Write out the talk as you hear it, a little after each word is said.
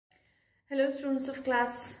Hello students of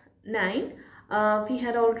class 9. We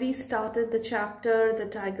had already started the chapter The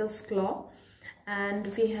Tiger's Claw,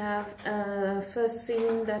 and we have first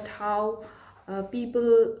seen that how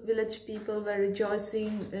village people were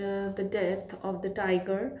rejoicing the death of the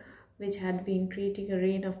tiger, which had been creating a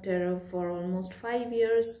reign of terror for almost 5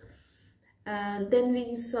 years. And then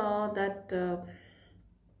we saw that the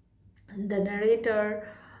narrator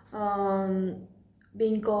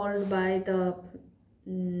being called by the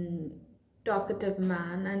talkative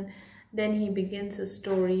man, and then he begins a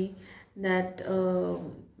story that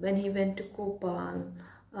when he went to Kopal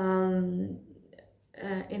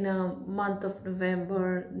in a month of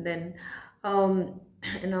November, then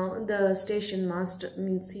the station master,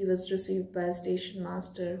 means he was received by a station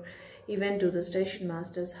master. He went to the station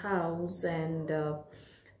master's house, and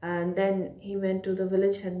then he went to the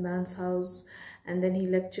village headman's house, and then he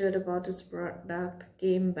lectured about his product,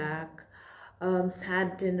 came back,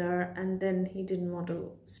 had dinner, and then he didn't want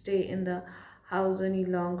to stay in the house any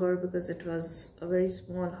longer because it was a very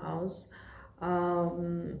small house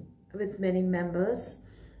with many members,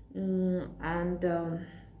 then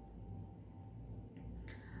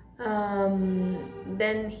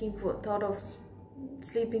he thought of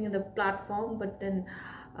sleeping in the platform, but then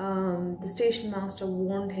the station master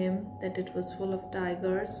warned him that it was full of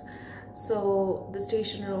tigers, so the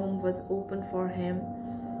station room was open for him.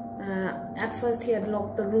 At first he had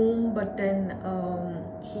locked the room, but then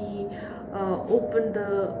he opened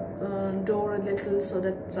the door a little so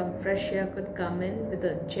that some fresh air could come in, with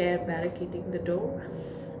a chair barricading the door.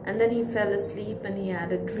 And then he fell asleep, and he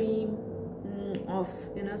had a dream of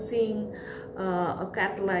seeing a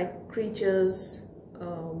cat-like creatures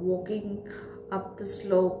walking up the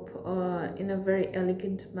slope in a very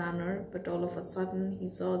elegant manner. But all of a sudden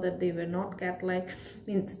he saw that they were not cat-like,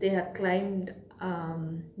 means they had climbed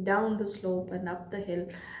down the slope and up the hill,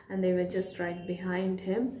 and they were just right behind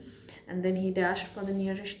him. And then he dashed for the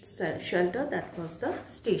nearest shelter, that was the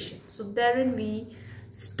station. So therein we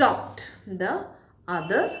stopped the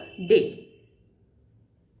other day.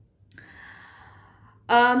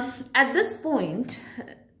 At this point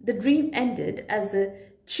the dream ended as the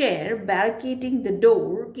chair barricading the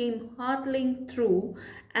door came hurtling through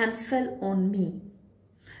and fell on me.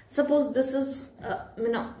 Suppose this is,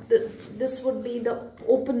 this would be the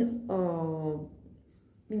open,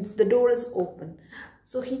 means the door is open.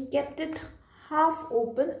 So he kept it half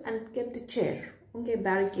open and kept a chair, okay,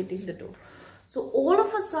 barricading the door. So all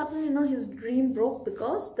of a sudden, his dream broke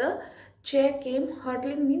because the chair came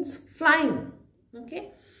hurtling, means flying,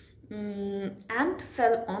 okay, and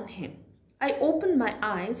fell on him. I opened my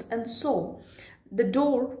eyes and saw the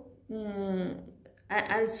door.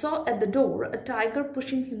 I saw at the door a tiger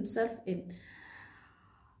pushing himself in.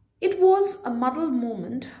 It was a muddled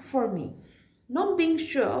moment for me, not being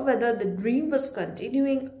sure whether the dream was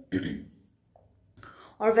continuing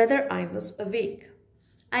or whether I was awake.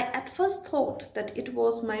 I at first thought that it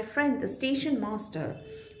was my friend, the station master,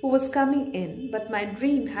 who was coming in, but my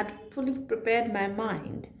dream had fully prepared my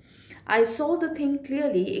mind. I saw the thing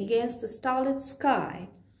clearly against the starlit sky,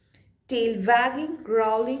 tail wagging,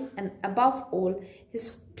 growling, and above all,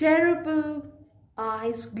 his terrible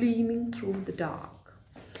eyes gleaming through the dark.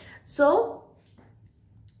 So,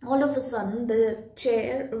 all of a sudden, the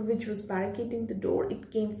chair which was barricading the door, it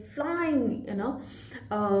came flying, it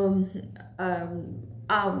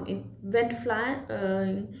went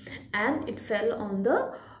flying, and it fell on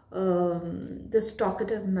this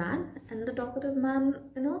talkative man. And the talkative man,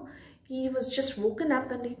 he was just woken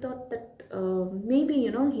up, and he thought that maybe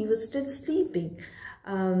he was still sleeping,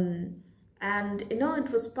 and it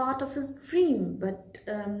was part of his dream, but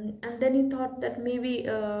and then he thought that maybe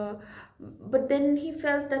but then he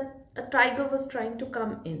felt that a tiger was trying to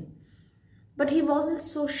come in, but he wasn't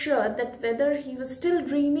so sure that whether he was still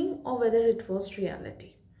dreaming or whether it was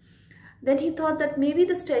reality. Then he thought that maybe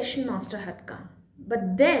the station master had come,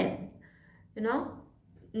 but then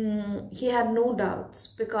he had no doubts,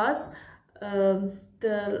 because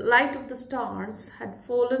the light of the stars had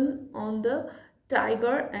fallen on the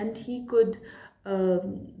tiger, and he could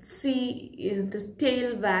see the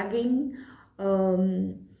tail wagging.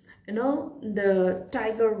 The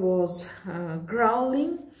tiger was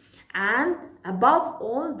growling, and above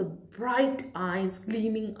all, the bright eyes,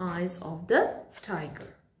 gleaming eyes of the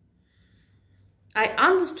tiger. I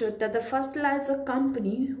understood that the fertilizer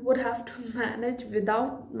company would have to manage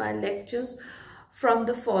without my lectures from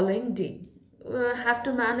the following day. Have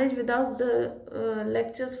to manage without the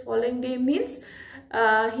lectures following day means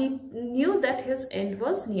he knew that his end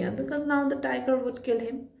was near, because now the tiger would kill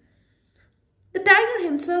him. The tiger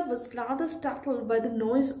himself was rather startled by the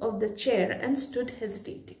noise of the chair and stood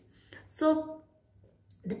hesitating. So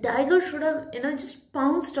the tiger should have, just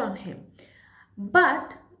pounced on him.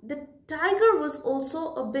 But the tiger was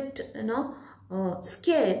also a bit,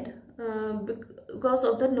 scared because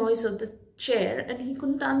of the noise of the chair, and he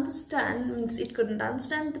couldn't understand, it couldn't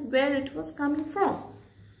understand where it was coming from.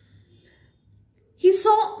 He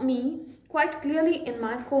saw me quite clearly in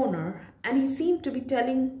my corner, and he seemed to be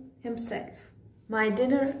telling himself, "My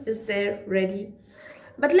dinner is there ready.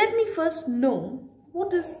 But let me first know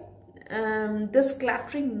what is this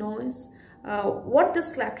clattering noise, what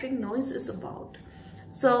this clattering noise is about."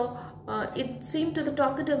 So it seemed to the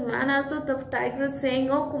talkative man as though the tiger is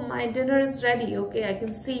saying, "Oh, my dinner is ready. Okay, I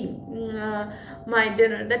can see my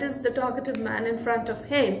dinner." That is the talkative man in front of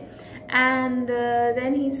him. And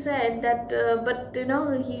then he said that, but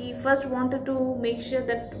he first wanted to make sure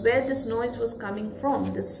that where this noise was coming from.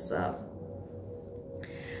 This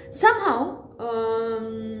somehow.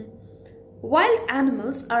 Wild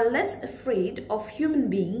animals are less afraid of human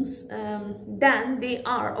beings than they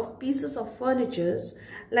are of pieces of furniture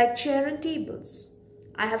like chair and tables.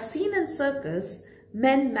 I have seen in circus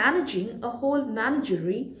men managing a whole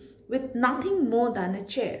menagerie with nothing more than a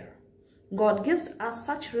chair. God gives us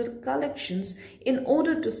such recollections in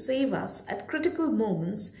order to save us at critical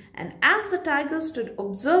moments, and as the tiger stood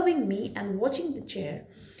observing me and watching the chair,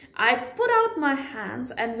 I put out my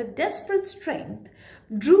hands and with desperate strength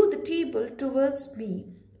drew the table towards me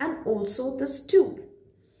and also the stool.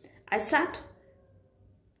 I sat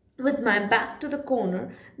with my back to the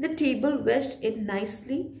corner, the table wedged in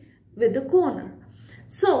nicely with the corner.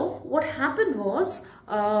 So what happened was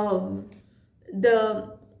the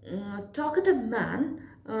talkative man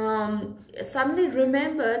suddenly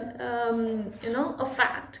remembered, a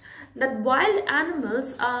fact that wild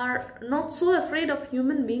animals are not so afraid of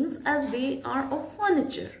human beings as they are of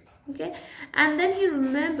furniture. Okay, and then he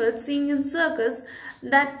remembered seeing in circus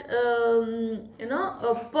that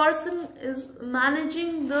a person is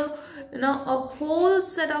managing the a whole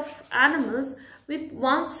set of animals with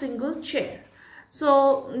one single chair.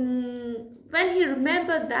 So when he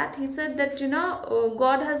remembered that, he said that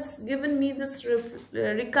God has given me this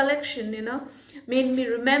recollection, made me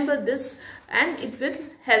remember this, and it will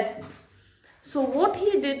help me. So what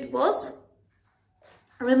he did was,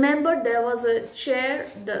 remember, there was a chair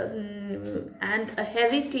and a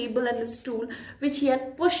heavy table and a stool which he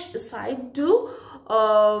had pushed aside to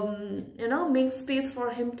make space for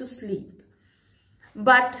him to sleep.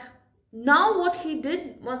 But now what he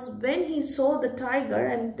did was, when he saw the tiger,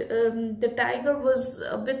 and the tiger was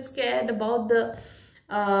a bit scared about the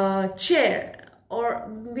chair, or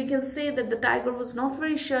we can say that the tiger was not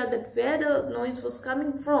very sure that where the noise was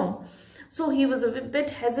coming from. So he was a bit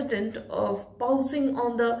hesitant of pouncing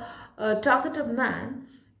on the talkative man.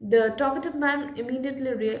 The talkative man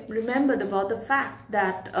immediately remembered about the fact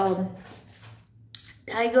that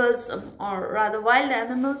tigers, or rather wild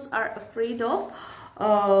animals, are afraid of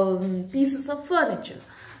pieces of furniture.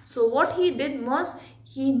 So what he did was,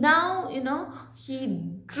 he now, he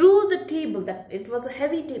drew the table, that it was a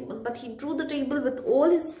heavy table, but he drew the table with all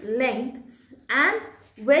his length and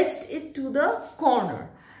wedged it to the corner.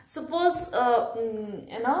 Suppose,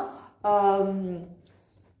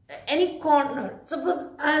 any corner, suppose,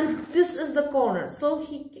 and this is the corner. So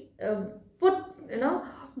he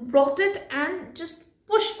brought it and just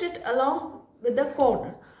pushed it along with the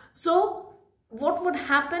corner. So what would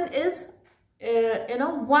happen is,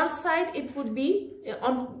 one side it would be,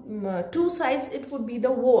 on two sides it would be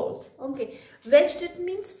the wall. Okay, wedged it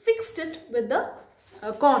means fixed it with the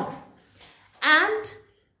corner, and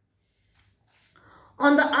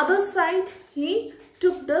on the other side he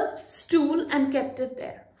took the stool and kept it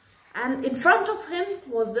there, and in front of him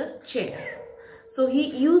was the chair. So he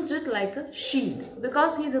used it like a shield,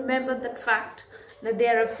 because he remembered that fact that they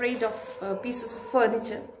are afraid of pieces of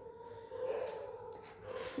furniture.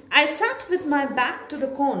 I sat with my back to the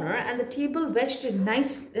corner, and the table wedged in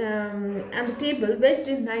nicely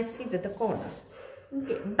with the corner.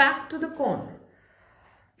 Okay, back to the corner.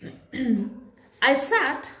 I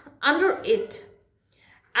sat under it,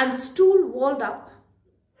 and the stool walled up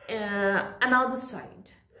another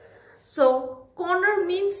side. So corner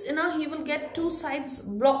means, he will get two sides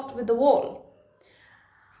blocked with the wall.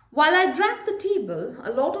 While I dragged the table,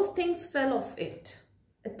 a lot of things fell off it.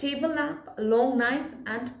 A table lamp, a long knife,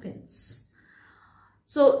 and pins.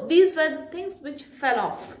 So these were the things which fell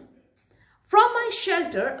off. From my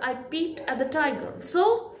shelter, I peeped at the tiger.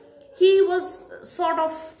 So he was sort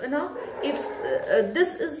of, if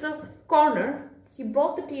this is the corner, he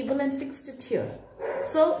brought the table and fixed it here.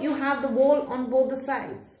 So you have the wall on both the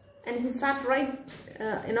sides, and he sat right,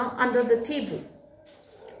 under the table.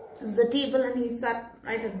 This is the table, and he sat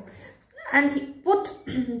right in. and he put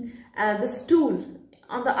the stool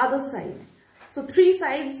on the other side. So three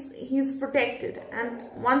sides he is protected, and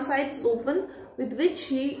one side is open, with which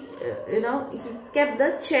he he kept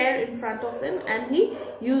the chair in front of him and he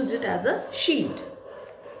used it as a shield.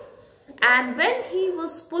 And when he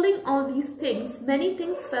was pulling all these things, many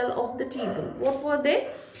things fell off the table. What were they?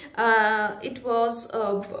 It was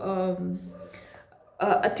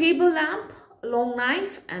a table lamp, a long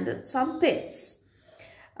knife, and some pins.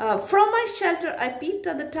 From my shelter, I peeped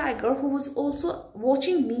at the tiger, who was also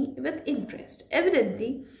watching me with interest.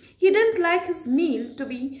 Evidently, he didn't like his meal to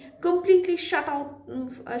be completely shut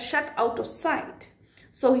out of sight.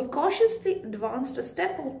 So he cautiously advanced a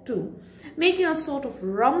step or two, making a sort of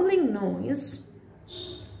rumbling noise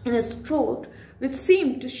in his throat, which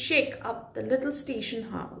seemed to shake up the little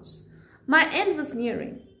station house. My end was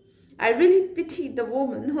nearing. I really pitied the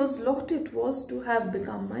woman whose lot it was to have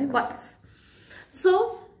become my wife.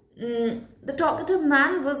 So, the talkative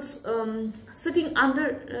man was sitting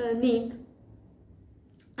underneath,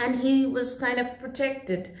 and he was kind of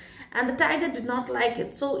protected, and the tiger did not like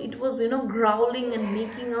it. So it was growling and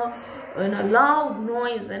making a loud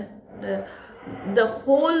noise, and the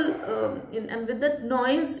whole and with that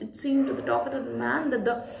noise, it seemed to the talkative man that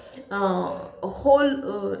the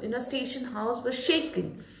whole station house was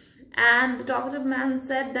shaking. And the talkative man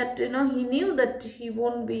said that he knew that he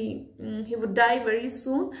would die very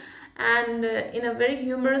soon, and in a very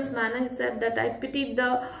humorous manner he said that I pitied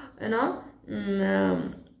the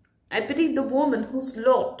woman whose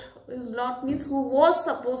lot means who was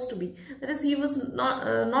supposed to be, that is, he was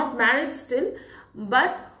not married still,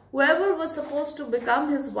 but whoever was supposed to become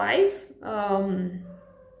his wife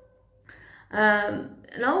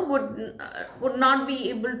would not be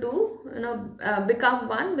able to become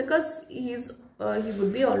one, because he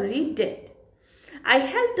would be already dead. I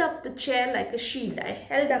held up the chair like a shield. I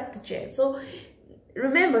held up the chair. So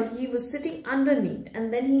remember, he was sitting underneath,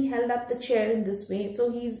 and then he held up the chair in this way.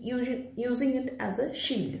 So he's using it as a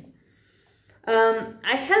shield.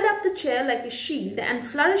 I held up the chair like a shield and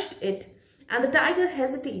flourished it, and the tiger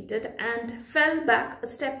hesitated and fell back a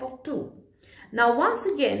step or two. Now once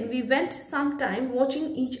again we went some time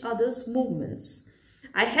watching each other's movements.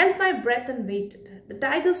 I held my breath and waited. The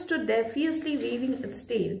tiger stood there fiercely waving its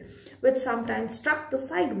tail, which sometimes struck the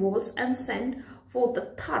side walls and sent forth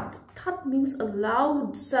a thud. Thud means a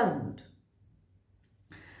loud sound.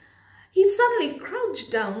 He suddenly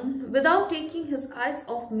crouched down without taking his eyes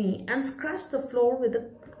off me and scratched the floor with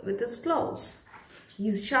his claws.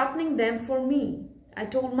 He's sharpening them for me, I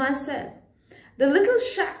told myself. The little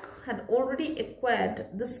shack had already acquired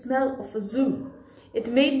the smell of a zoo.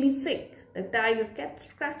 It made me sick. The tiger kept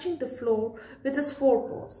scratching the floor with his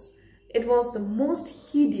forepaws. It was the most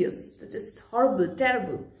hideous, that is horrible,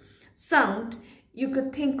 terrible sound you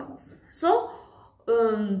could think of. So,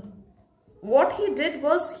 what he did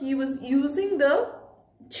was he was using the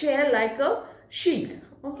chair like a shield.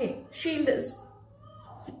 Okay, shield is,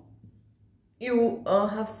 you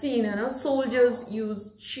have seen, soldiers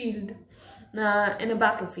use shield in a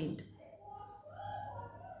battlefield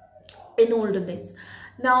in olden days.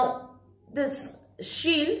 Now this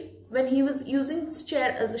shield, when he was using this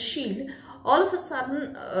chair as a shield, all of a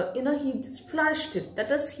sudden he just flourished it, that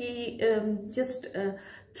is, he just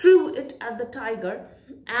threw it at the tiger,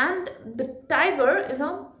 and the tiger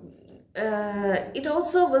it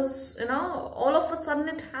also was all of a sudden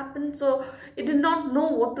it happened, so it did not know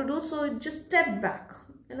what to do, so it just stepped back.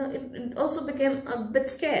 It also became a bit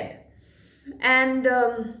scared. And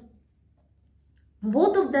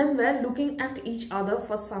both of them were looking at each other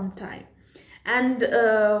for some time, and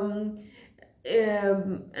the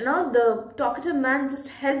talkative man just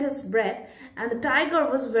held his breath, and the tiger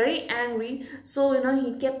was very angry, so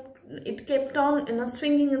it kept on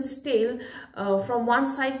swinging its tail from one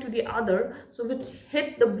side to the other, so it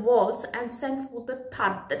hit the walls and sent forth a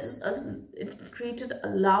thud, that is, it created a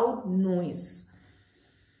loud noise,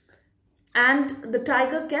 and the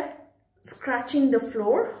tiger kept scratching the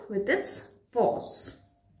floor with its paws.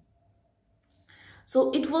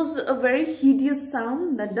 So it was a very hideous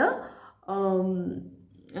sound that the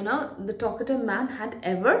talkative man had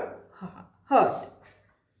ever heard.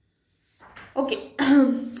 Okay,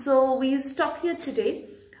 so we stop here today.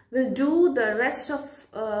 We'll do the rest of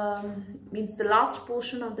means the last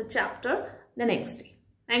portion of the chapter the next day.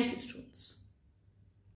 Thank you, students.